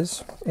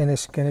is, and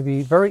it's going to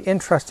be very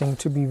interesting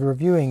to be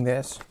reviewing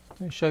this,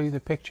 let me show you the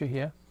picture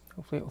here,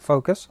 hopefully it will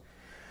focus,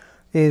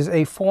 is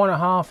a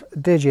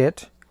 4.5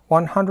 digit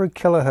 100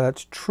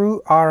 kilohertz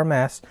true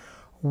RMS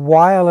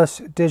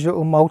wireless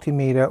digital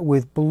multimeter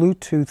with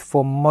Bluetooth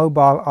for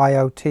mobile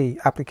IoT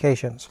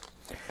applications.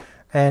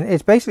 And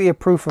it's basically a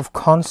proof of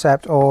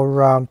concept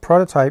or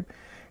prototype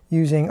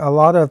using a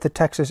lot of the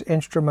Texas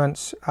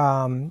Instruments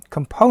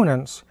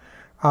components,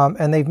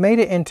 and they've made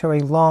it into a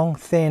long,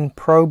 thin,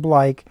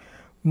 probe-like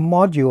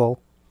module.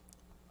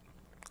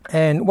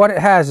 And what it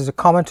has is a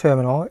common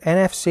terminal,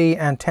 NFC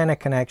antenna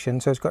connection,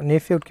 so it's got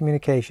near-field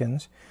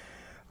communications,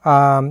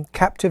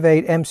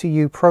 Captivate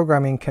MCU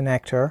programming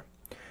connector.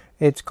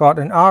 It's got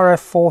an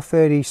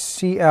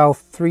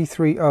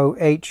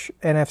RF430CL330H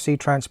NFC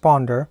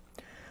transponder,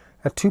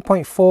 a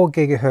 2.4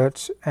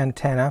 gigahertz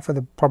antenna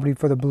probably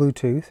for the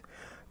Bluetooth,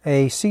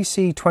 a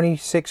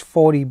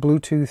CC2640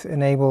 Bluetooth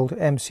enabled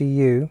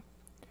MCU,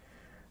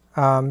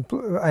 and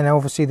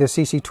obviously the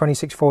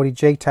CC2640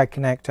 JTAG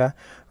connector,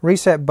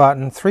 reset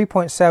button,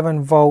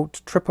 3.7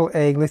 volt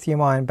AAA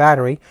lithium ion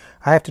battery.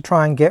 I have to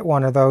try and get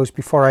one of those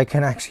before I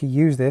can actually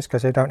use this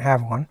because I don't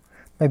have one.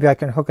 Maybe I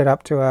can hook it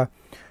up to a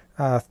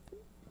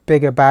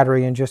bigger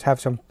battery and just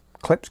have some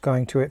clips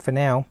going to it for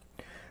now.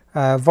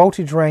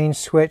 Voltage range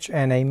switch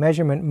and a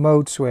measurement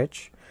mode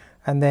switch,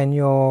 and then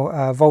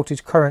your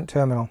voltage current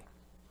terminal.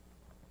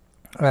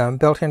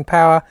 Built-in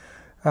power,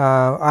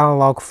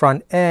 analog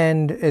front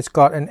end. It's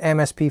got an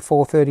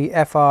MSP430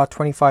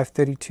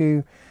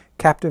 FR2532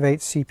 Captivate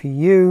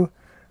CPU,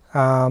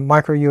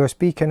 micro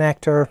USB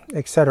connector,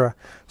 etc.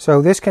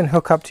 So this can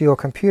hook up to your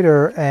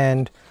computer,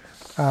 and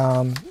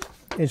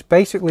it's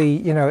basically,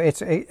 you know,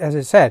 it's as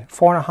I said,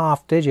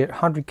 4.5 digit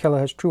 100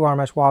 kilohertz true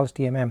RMS wireless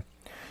DMM.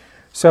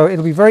 So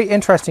it'll be very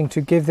interesting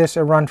to give this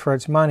a run for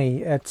its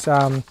money. It's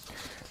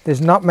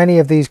there's not many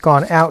of these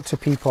gone out to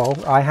people.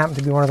 I happen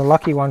to be one of the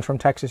lucky ones from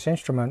Texas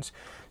Instruments.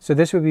 So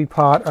this would be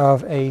part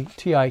of a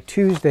TI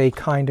Tuesday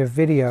kind of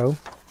video.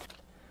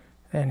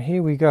 And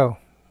here we go.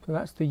 So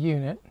that's the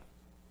unit.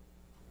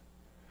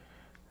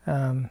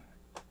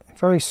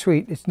 Very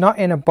sweet. It's not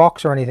in a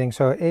box or anything,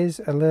 so it is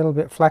a little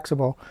bit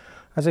flexible.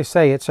 As I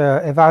say, it's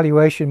an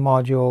evaluation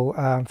module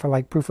for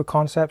like proof of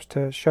concepts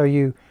to show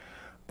you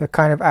the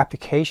kind of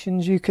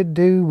applications you could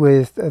do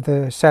with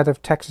the set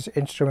of Texas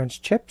Instruments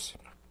chips.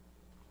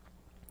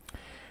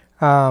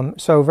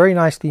 So very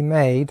nicely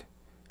made.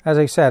 As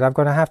I said, I'm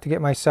going to have to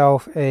get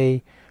myself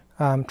a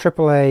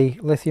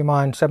AAA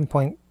lithium-ion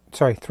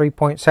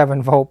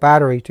 3.7 volt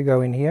battery to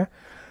go in here,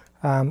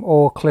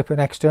 or clip an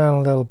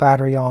external little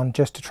battery on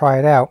just to try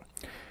it out.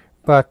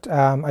 But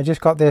I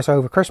just got this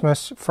over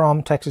Christmas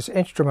from Texas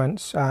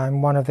Instruments.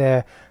 I'm one of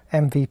their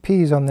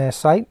MVPs on their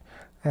site,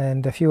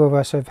 and a few of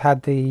us have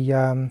had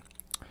the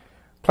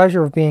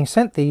pleasure of being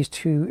sent these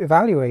to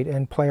evaluate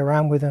and play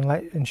around with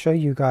and show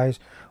you guys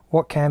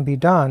what can be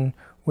done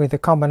with a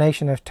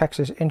combination of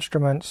Texas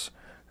Instruments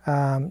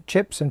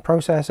chips and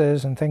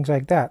processors and things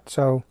like that.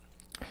 So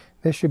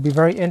this should be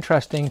very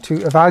interesting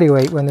to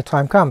evaluate when the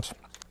time comes.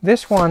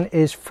 This one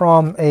is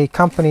from a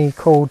company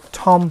called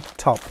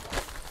TomTop,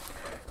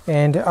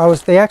 and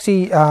they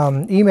actually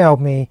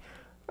emailed me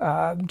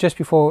just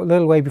before, a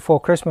little way before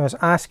Christmas,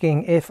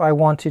 asking if I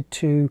wanted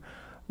to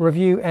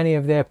review any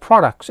of their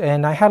products.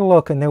 And I had a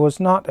look, and there was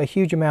not a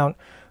huge amount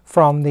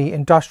from the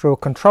industrial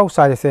control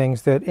side of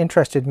things that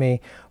interested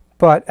me.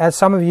 But as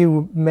some of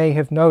you may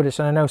have noticed,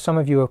 and I know some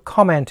of you have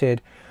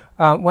commented,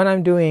 when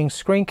I'm doing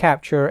screen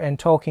capture and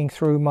talking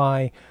through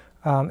my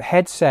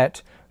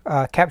headset,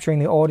 capturing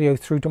the audio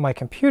through to my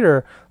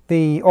computer,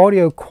 the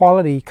audio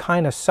quality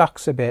kind of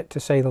sucks a bit, to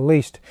say the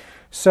least.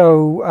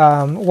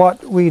 So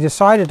what we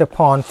decided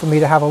upon for me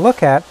to have a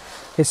look at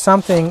is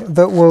something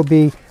that will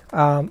be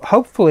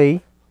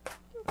hopefully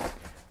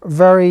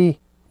very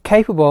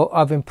capable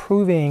of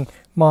improving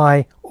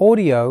my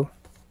audio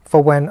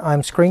for when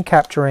I'm screen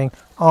capturing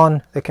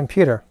on the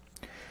computer.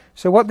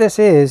 So what this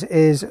is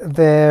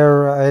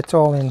it's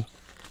all in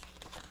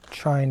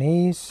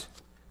Chinese,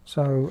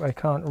 so I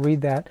can't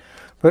read that.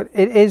 But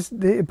it is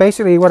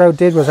basically what I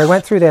did was I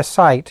went through their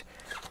site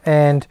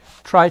and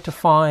tried to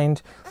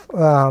find,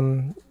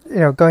 going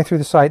through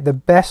the site, the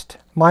best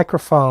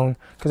microphone,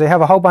 because they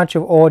have a whole bunch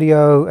of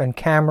audio and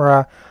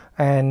camera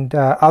and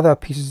other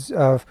pieces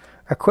of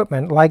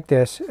equipment like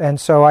this. And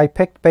so I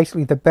picked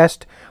basically the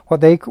best,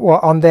 what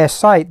on their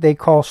site they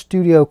call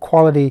studio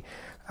quality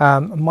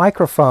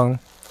microphone,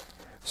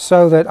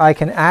 so that I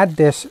can add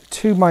this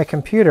to my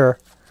computer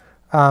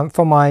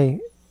for my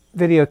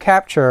video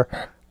capture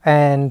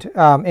and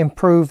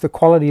improve the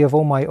quality of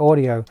all my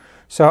audio.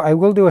 So I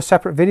will do a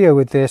separate video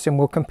with this, and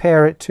we'll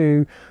compare it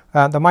to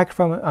the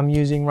microphone I'm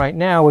using right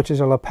now, which is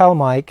a lapel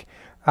mic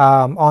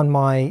on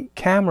my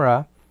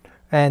camera,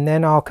 and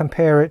then I'll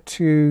compare it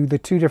to the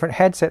two different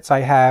headsets I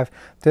have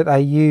that I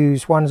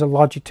use. One's a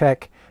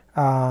Logitech,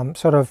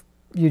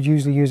 you'd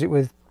usually use it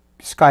with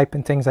Skype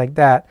and things like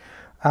that,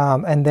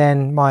 and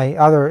then my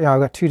other,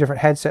 I've got two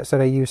different headsets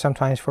that I use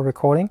sometimes for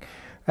recording.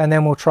 And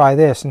then we'll try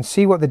this and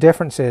see what the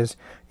difference is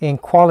in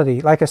quality.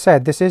 Like I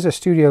said, this is a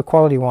studio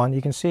quality one.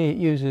 You can see it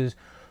uses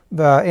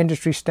the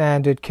industry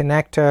standard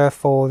connector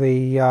for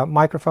the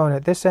microphone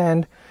at this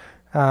end.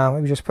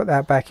 Let me just put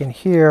that back in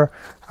here.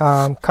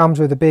 Comes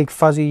with a big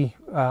fuzzy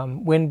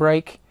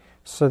windbreak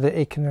so that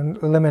it can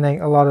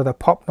eliminate a lot of the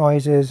pop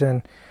noises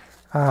and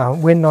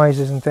wind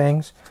noises and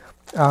things.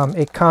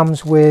 It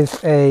comes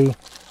with a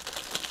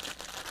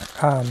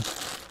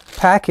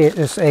packet,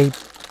 is a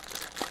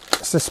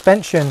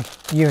suspension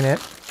unit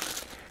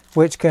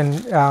which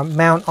can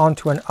mount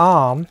onto an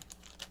arm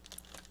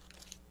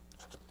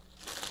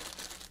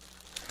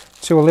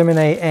to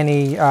eliminate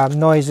any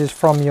noises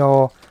from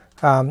your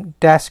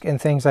desk and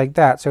things like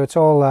that. So it's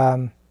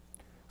all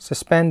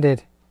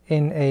suspended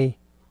in a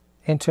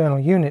internal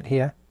unit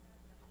here,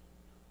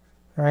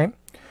 right?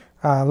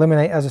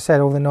 Eliminate, as I said,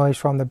 all the noise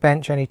from the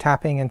bench, any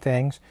tapping and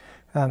things.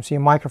 So your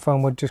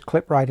microphone would just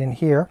clip right in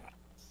here.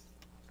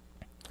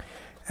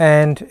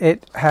 And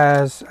it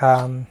has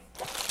comes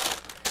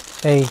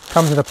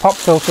with a pop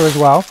filter as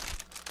well.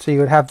 So you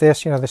would have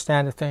this, the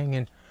standard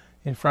thing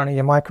in front of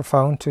your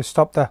microphone to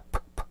stop the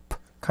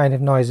kind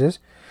of noises.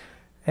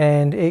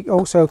 And it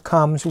also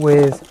comes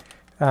with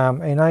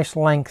a nice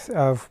length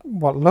of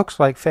what looks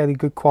like fairly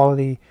good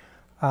quality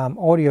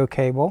audio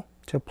cable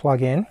to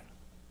plug in.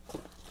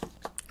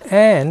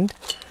 And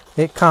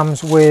it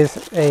comes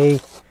with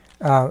a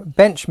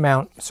bench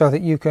mount so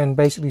that you can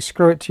basically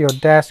screw it to your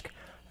desk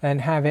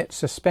and have it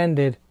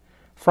suspended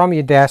from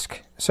your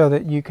desk so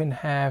that you can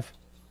have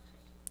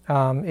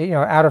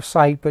out of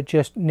sight but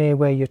just near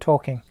where you're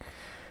talking.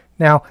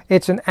 Now,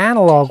 it's an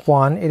analog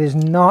one. It is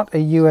not a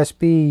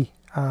USB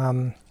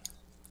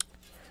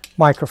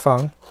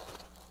microphone.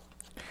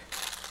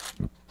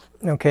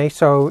 Okay,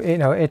 so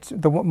it's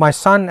my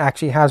son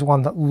actually has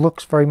one that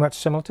looks very much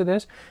similar to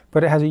this,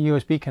 but it has a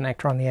USB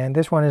connector on the end.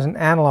 This one is an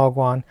analog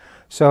one,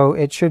 so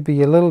it should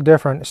be a little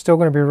different. It's still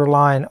going to be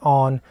relying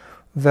on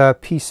the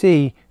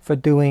PC for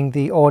doing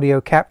the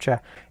audio capture.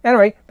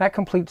 Anyway, that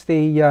completes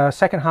the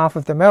second half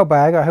of the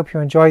mailbag. I hope you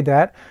enjoyed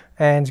that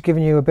and it's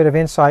given you a bit of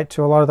insight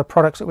to a lot of the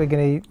products that we're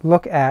going to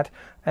look at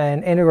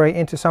and integrate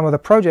into some of the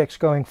projects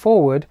going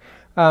forward.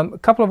 A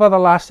couple of other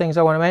last things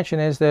I want to mention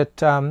is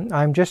that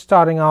I'm just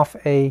starting off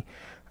the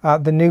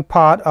new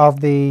part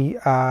of the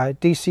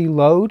DC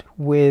load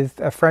with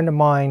a friend of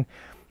mine.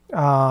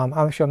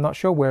 Actually, I'm not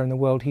sure where in the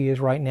world he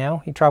is right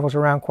now. He travels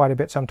around quite a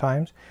bit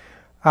sometimes.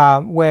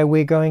 Where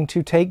we're going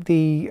to take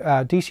the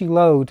DC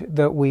load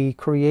that we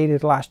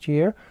created last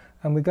year,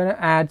 and we're going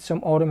to add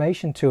some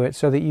automation to it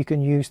so that you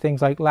can use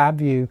things like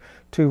LabVIEW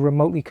to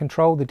remotely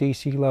control the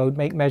DC load,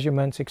 make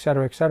measurements,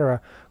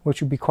 etc.,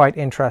 which would be quite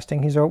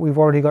interesting. We've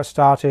already got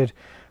started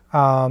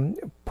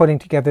putting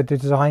together the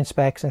design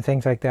specs and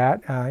things like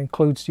that.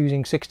 Includes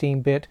using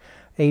 16-bit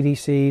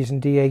ADCs and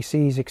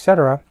DACs,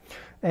 etc.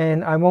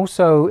 And I'm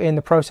also in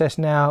the process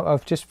now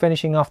of just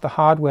finishing off the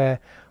hardware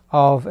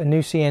of a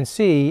new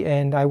CNC,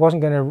 and I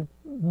wasn't going to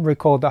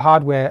record the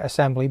hardware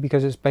assembly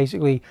because it's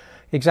basically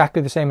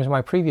exactly the same as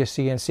my previous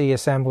CNC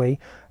assembly,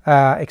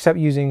 except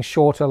using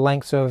shorter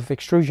lengths of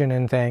extrusion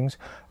and things.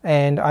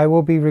 And I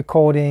will be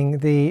recording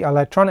the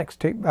electronics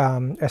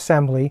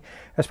assembly,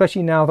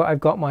 especially now that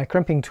I've got my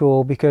crimping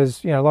tool,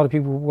 because a lot of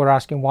people were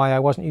asking why I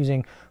wasn't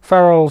using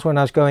ferrules when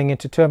I was going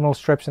into terminal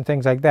strips and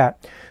things like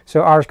that.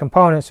 So Ars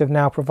Components have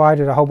now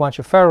provided a whole bunch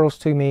of ferrules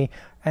to me,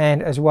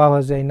 and as well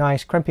as a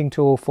nice crimping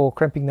tool for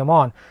crimping them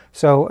on.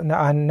 So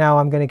now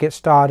I'm going to get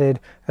started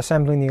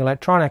assembling the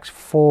electronics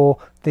for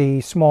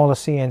the smaller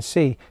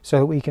CNC so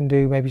that we can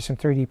do maybe some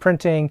 3D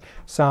printing,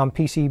 some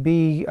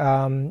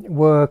PCB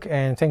work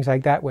and things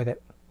like that with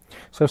it.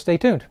 So stay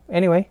tuned.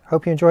 Anyway,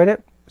 hope you enjoyed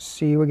it.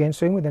 See you again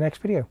soon with the next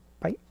video.